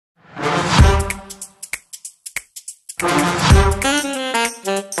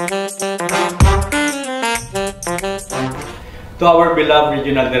to our beloved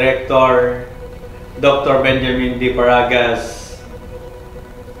Regional Director, Dr. Benjamin D. Paragas,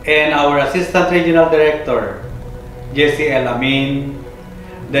 and our Assistant Regional Director, Jesse L. Amin,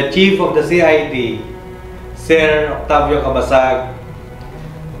 the Chief of the CID, Sir Octavio Cabasag.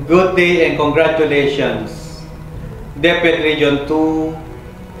 Good day and congratulations, DepEd Region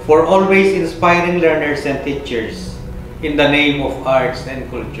 2, for always inspiring learners and teachers in the name of arts and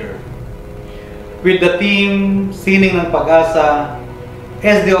culture. With the team Sining ng Pag-asa,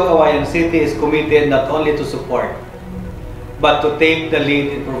 SDO Cauayan City is committed not only to support, but to take the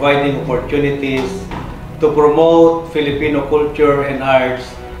lead in providing opportunities to promote Filipino culture and arts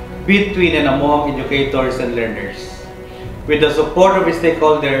between and among educators and learners. With the support of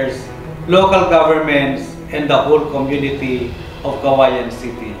stakeholders, local governments, and the whole community of Cauayan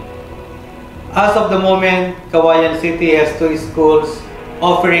City. As of the moment, Cauayan City has 2 schools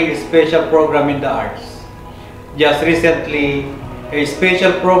offering a special program in the arts. Just recently, a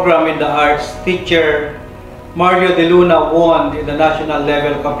special program in the arts teacher, Mario De Luna, won in the national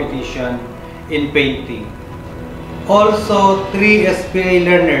level competition in painting. Also, 3 SPA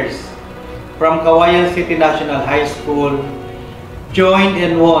learners from Cauayan City National High School joined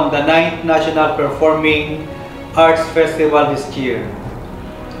and won the 9th National Performing Arts Festival this year.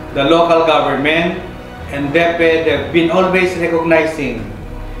 The local government and DepEd have been always recognizing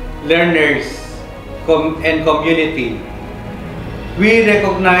learners and community. We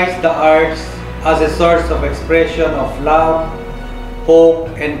recognize the arts as a source of expression of love,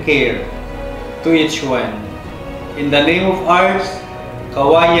 hope, and care to each one. In the name of arts,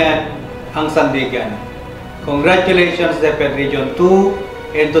 Cauayan ang sandigan. Congratulations, DepEd Region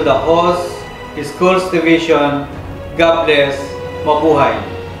 2, and to the host Schools Division. God bless. Mabuhay.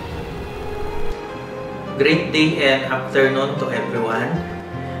 Great day and afternoon to everyone.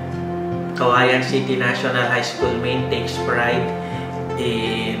 Cauayan City National High School Main takes pride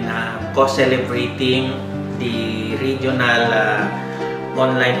in co-celebrating the regional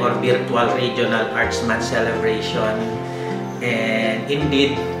online or virtual regional Arts Month celebration. And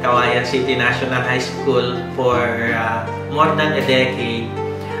indeed, Cauayan City National High School for more than a decade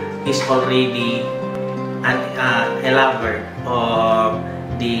is already a lover of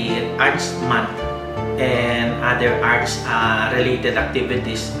the Arts Month and other arts related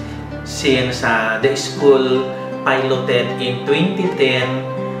activities since the school piloted in 2010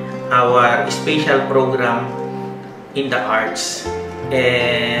 our special program in the arts,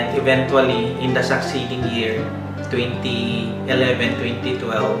 and eventually in the succeeding year 2011-2012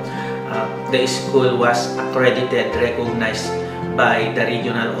 the school was accredited, recognized by the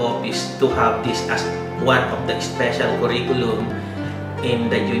regional office to have this as one of the special curriculum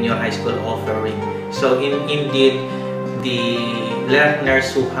in the junior high school offering. So indeed, the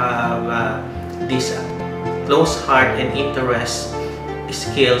learners who have this close heart and interest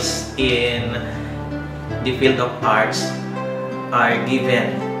skills in the field of arts are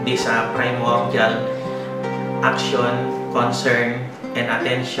given this primordial action, concern, and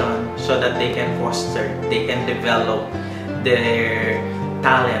attention so that they can foster, they can develop their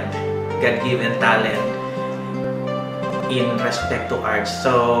talent, God-given talent in respect to arts.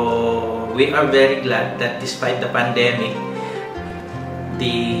 So we are very glad that despite the pandemic,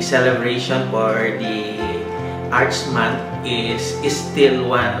 the celebration for the Arts Month is still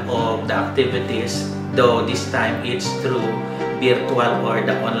one of the activities, though this time it's through virtual or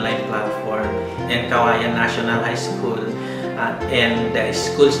the online platform. And Cauayan National High School and the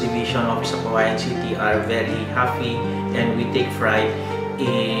Schools Division Office of Cauayan City are very happy, and we take pride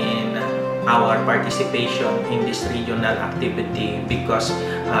in our participation in this regional activity because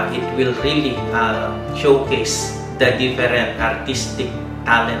it will really showcase the different artistic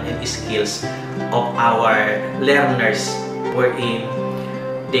talent and skills of our learners, wherein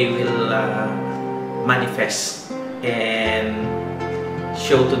they will manifest and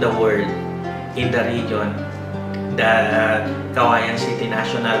show to the world in the region that Cauayan City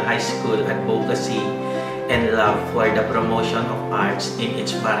National High School advocacy and love for the promotion of arts in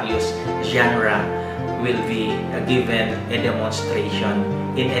its various genre will be given a demonstration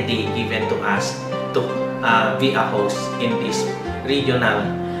in a day given to us to be a host in this regional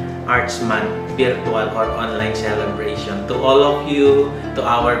Arts Month virtual or online celebration. To all of you, to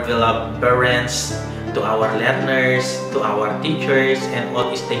our beloved parents, to our learners, to our teachers, and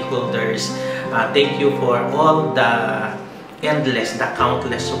all stakeholders, thank you for all the endless, the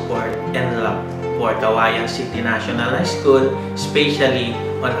countless support and love for Cauayan City National High School, especially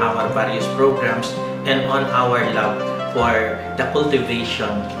on our various programs and on our love for the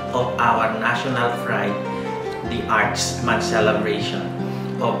cultivation of our national pride, the Arts Month celebration.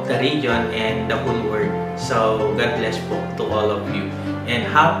 of the region and the whole world. So God bless po to all of you, and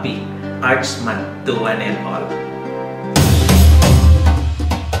happy Arts Month to one and all.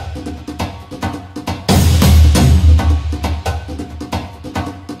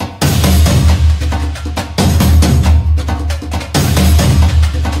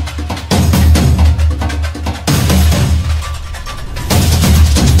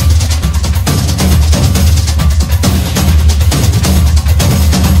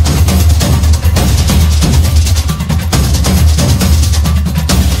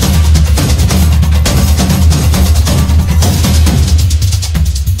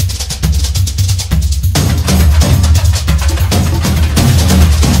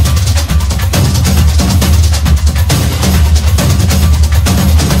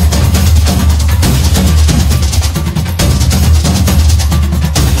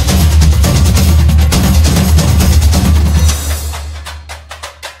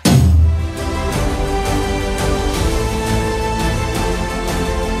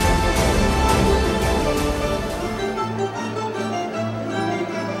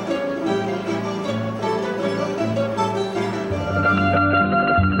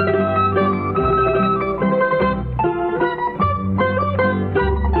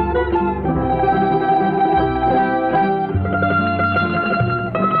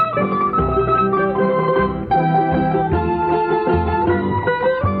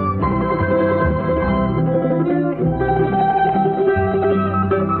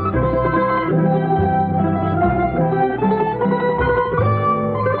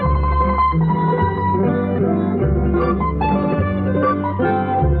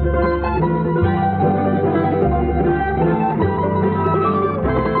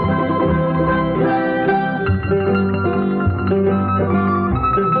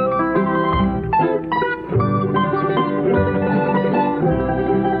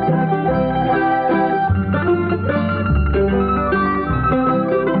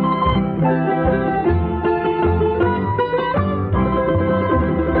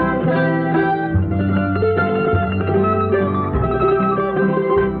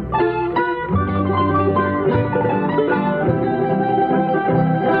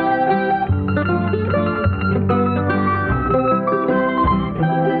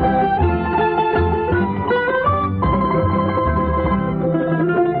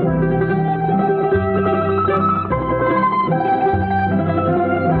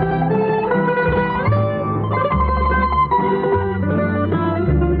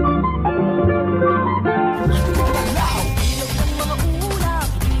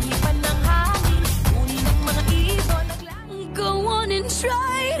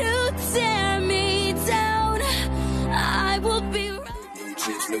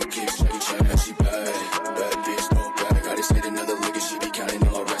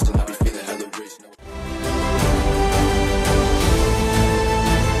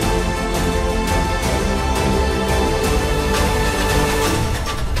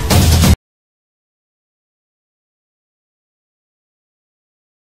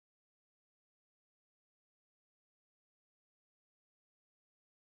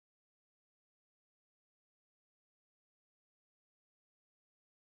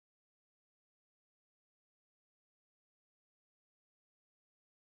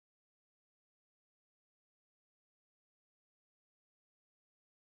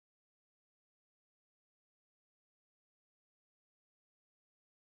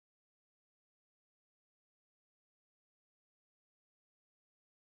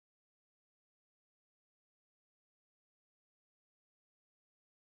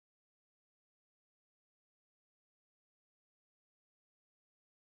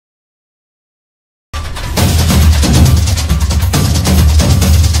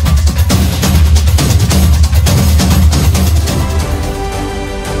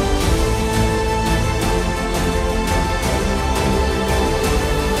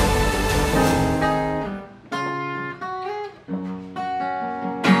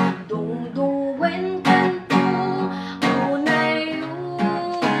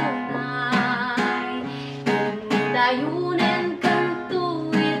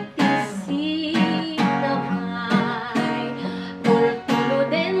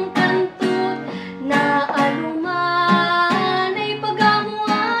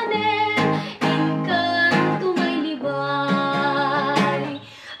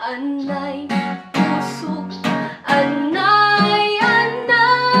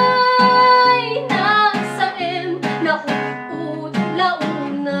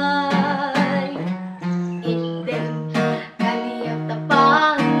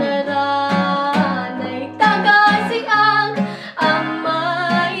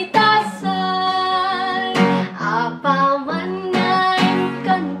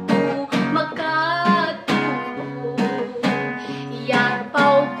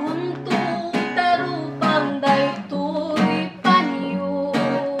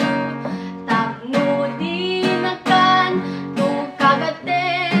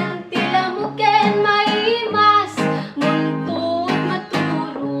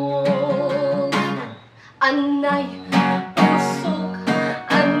 Anay, pusok,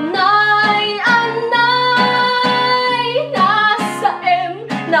 anay, anay, nasa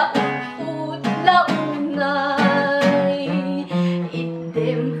lauput, launay,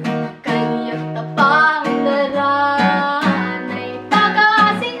 itim, kanyak tapang naranay,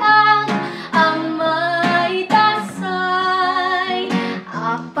 tagasiang, amay, dasay,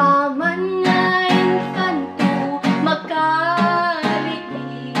 apaman ngayon kanto, makaliit,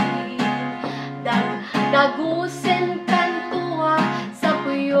 dagusin kantua sa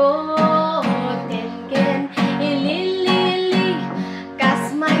puyo, tengen, ililili,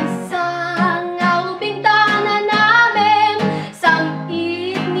 kas may sangaw, bintana namin, sang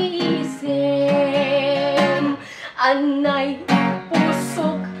iniisip, anay,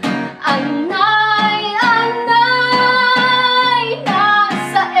 pusok, anay, anay,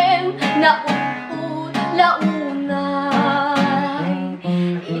 nasa nauput, launay,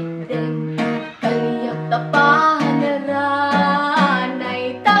 itim, kaniyak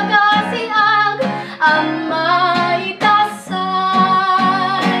tapanaranay, tagasiag, amay,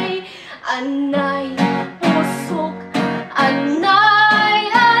 tasay, anay, pusok,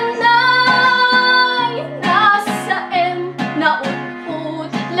 anay, anay, nasa nauput,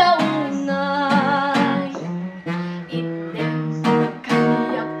 launay, itim,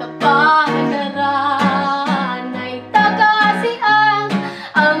 kaniyak tapanaranay, tagasiag,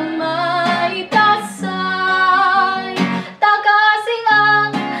 amay, tasay,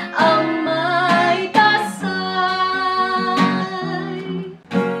 tagasiag, amay, tasay.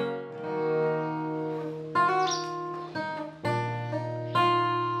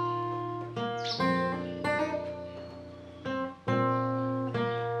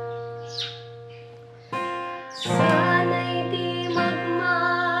 Sana'y di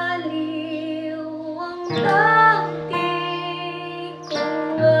magmaliw ang dati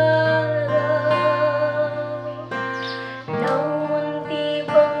kong araw, nang munti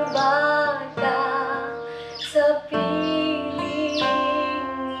pang bata sa piling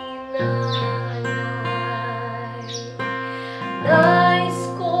ni nanay. Nais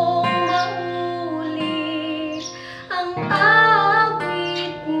kong maulit ang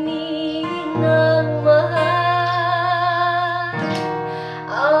awit ni ng mahal,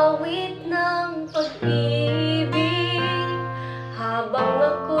 awit ng pag-ibig, habang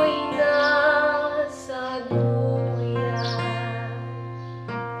ako'y nasa duyan.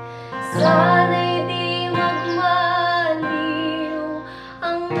 Sana'y di magmaliw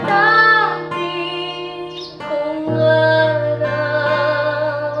ang dati kong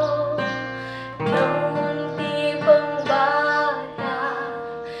araw, nang munti pang bata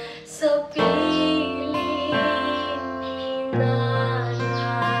sa piling ni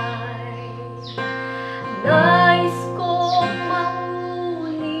nanay. Nais kong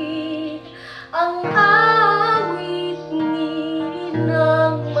maulit ang awit ni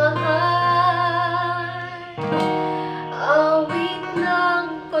ng mahal, awit ng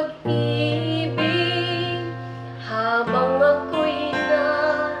pag-ibig, habang ako'y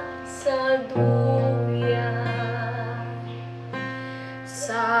nasa duyan.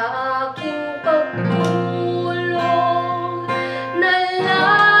 Sa aking pagtulong na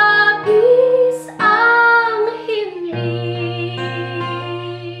labis ang himbing,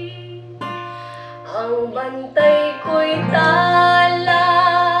 ang bantay ko'y tala,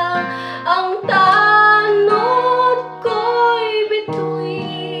 ang tanod ko'y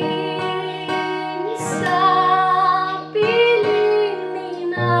bituin, sa piling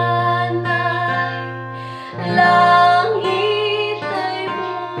ni nanay, langit ay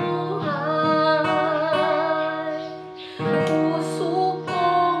buhay. Puso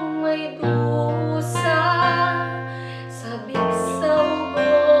kong may dusa, sabik sa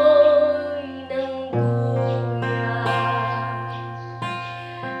ugoy ng duyan.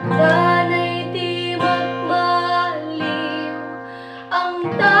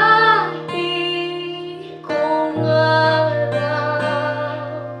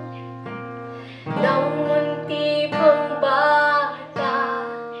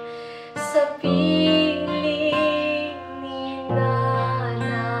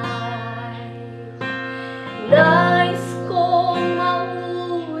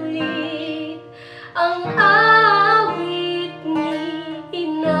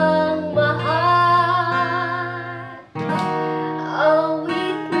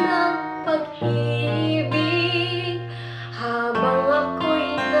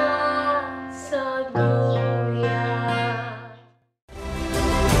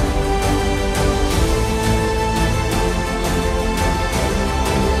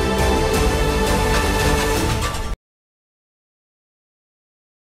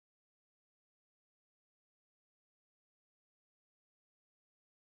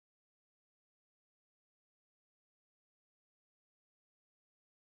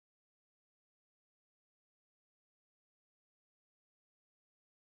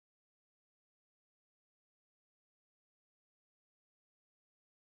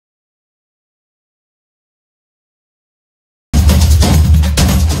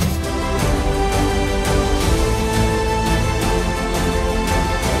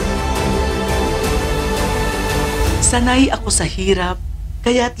 Sanay ako sa hirap,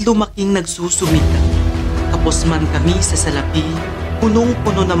 kaya't lumaking nagsusumikap. Tapos man kami sa salapi,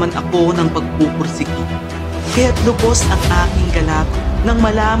 punong-puno naman ako ng pagpupursigi. Kaya't lubos ang aking galak nang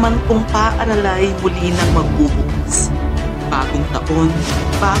malaman kong paaralay muli ng magbubukas. Bagong taon,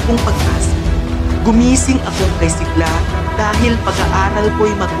 bagong pag-asa. Gumising akong kay sigla dahil pag-aaral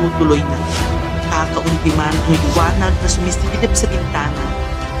ko'y matutuloy na. Kakaunti man ang liwanag na sumisilip sa bintana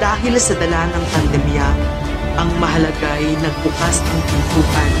dahil sa dala ng pandemya, ang mahalaga'y nagbukas ng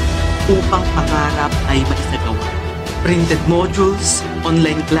pintuan upang pangarap ay maisagawa. Printed modules,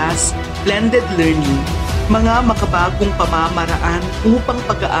 online class, blended learning, mga makabagong pamamaraan upang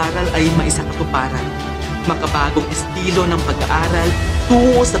pag-aaral ay maisakatuparan. Makabagong estilo ng pag-aaral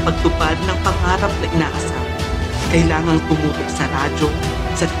tungo sa pagtupad ng pangarap na inaasam. Kailangang tumutok sa radyo,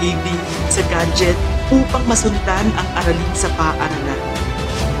 sa TV, sa gadget upang masundan ang aralin sa paaralan.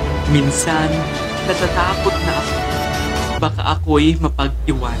 Minsan, natatakot na ako. Baka ako'y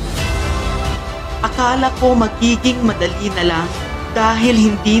mapag-iwanan. Akala ko magiging madali na lang dahil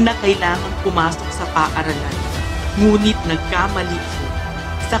hindi na kailangang pumasok sa paaralan. Ngunit nagkamali ko.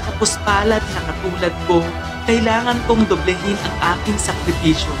 Sa kapuspalad na katulad ko, kailangan kong doblehin ang aking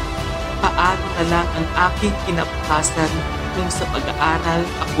sakripisyo. Paano na lang ang aking kinabukasan kung sa pag-aaral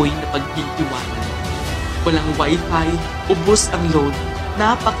ako'y napag-iiwanan. Walang wifi, ubos ang load,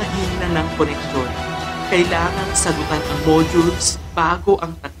 napakahina ng koneksyon. Kailangan sagutan ang modules bago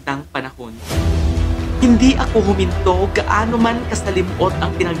ang takdang panahon. Hindi ako huminto gaano man kasalimot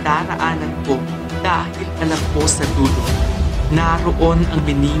ang pinagdaraanan ko dahil alam ko sa dulo. Naroon ang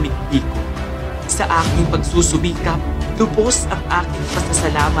minimikti ko. Sa aking pagsusumikap, lubos ang aking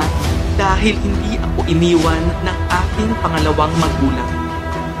pasasalamat dahil hindi ako iniwan ng aking pangalawang magulang.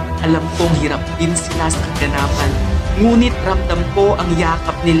 Alam kong hirap din sila sa kaganapan, ngunit ramdam ko ang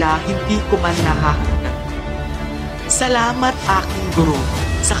yakap nila, hindi ko man nahahanggan. Salamat aking guro.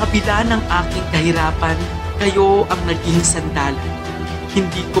 Sa kabila ng aking kahirapan, kayo ang naging sandalan.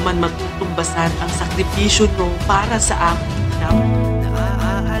 Hindi ko man matutumbasan ang sakripisyo nyo para sa aking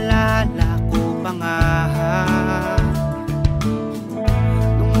naaalala ko pa nga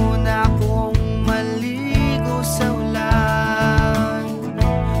nung una kong maligo sa ulan,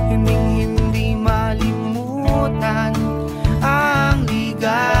 hindi malimutan ang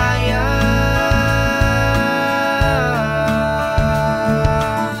ligaya.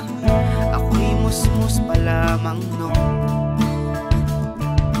 Ako'y musmus pa lamang nung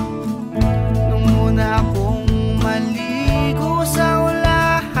una akong maligo sa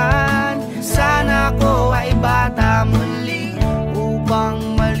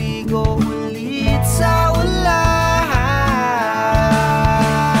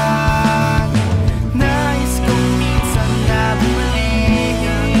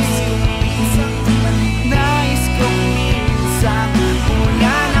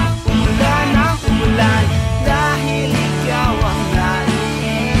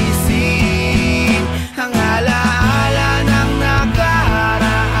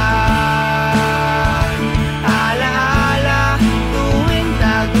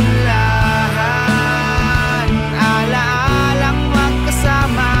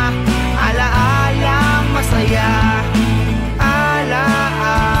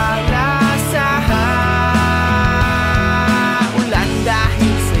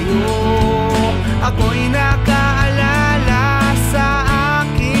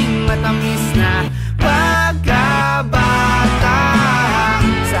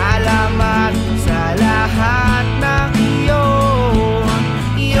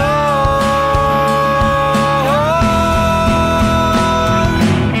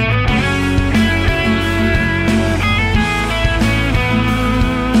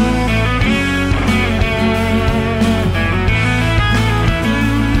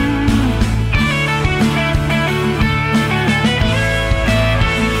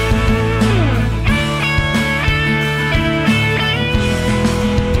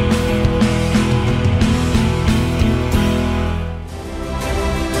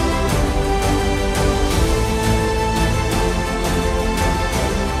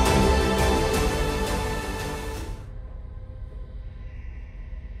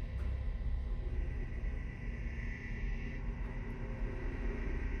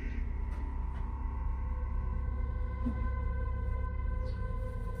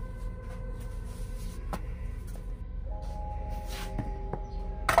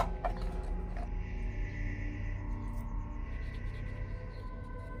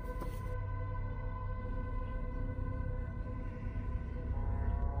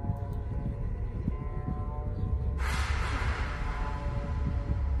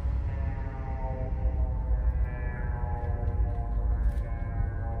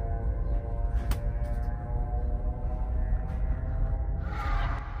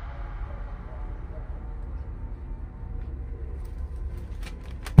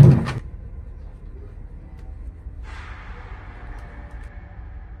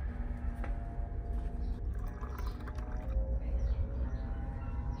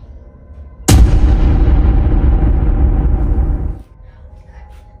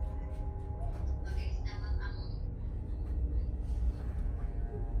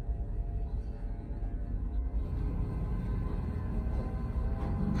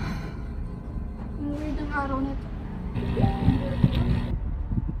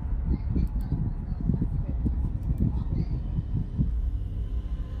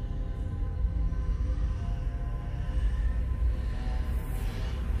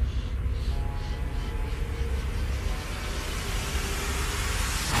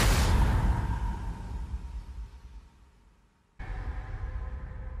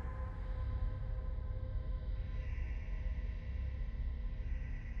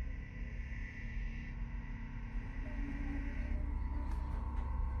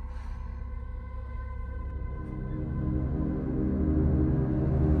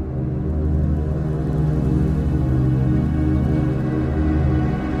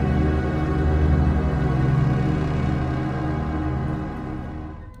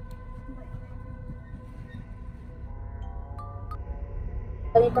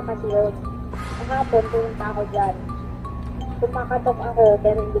ganito kasi yun. Ang hapon, pumunta ako dyan. Kumakatok ako,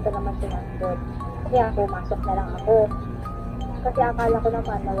 pero hindi ko naman sinasod. Kaya pumasok na lang ako. Kasi akala ko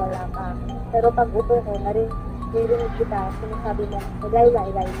naman nawala ka. Pero pag upo ko, narinig kita, sinasabi mo, Layla.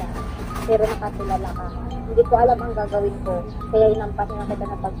 Pero nakatulala ka. Hindi ko alam ang gagawin ko, kaya inampasin na kita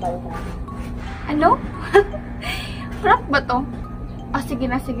ng pagpaunan. Ano? Prank ba to? Sige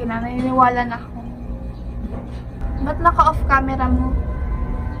na, naniniwala na ako. Ba't naka-off camera mo?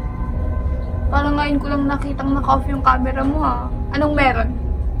 Parang ngayon ko lang nakitang naka-off yung camera mo ha. Anong meron?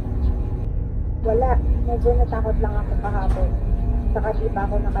 Wala, medyo natakot lang ako kahapon. Saka di pa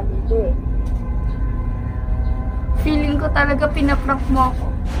ako nakalito eh. Feeling ko talaga pinaprank mo ako.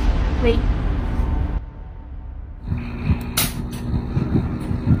 Wait.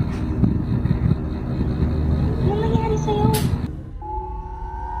 Anong nangyari sa'yo?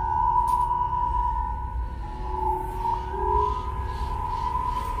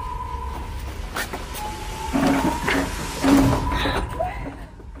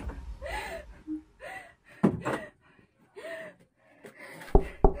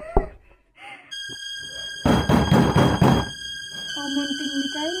 Munting ni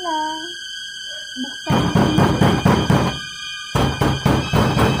Carla. Buksan mo.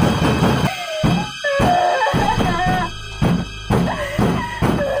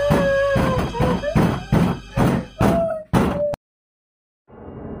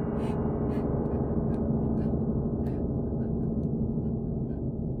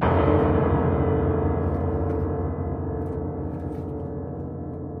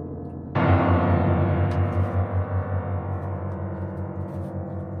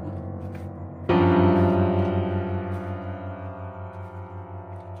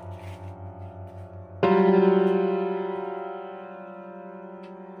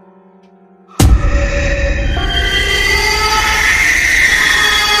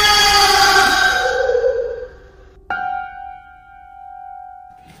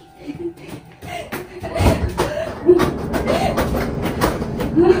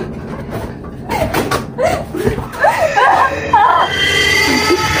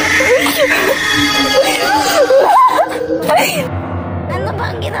 Ano ba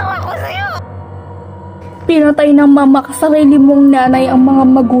ang ginawa ko sa'yo? Pinatay ng mama ka sarili mong nanay ang mga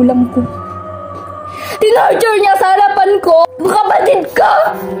magulang ko. Tinarger niya sa harapan ko! Kapatid ko!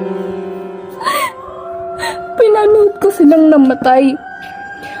 Pinanood ko silang namatay.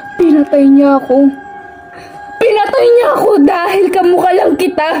 Pinatay niya ako. Pinatay niya ako dahil kamukha lang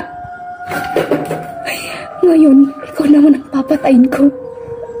kita. Ngayon, ikaw naman ang papatayin ko.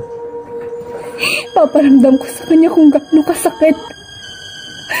 Paparamdam ko sa kanya kung gaano kasakit.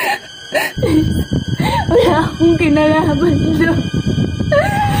 Wala akong kinalaban doon.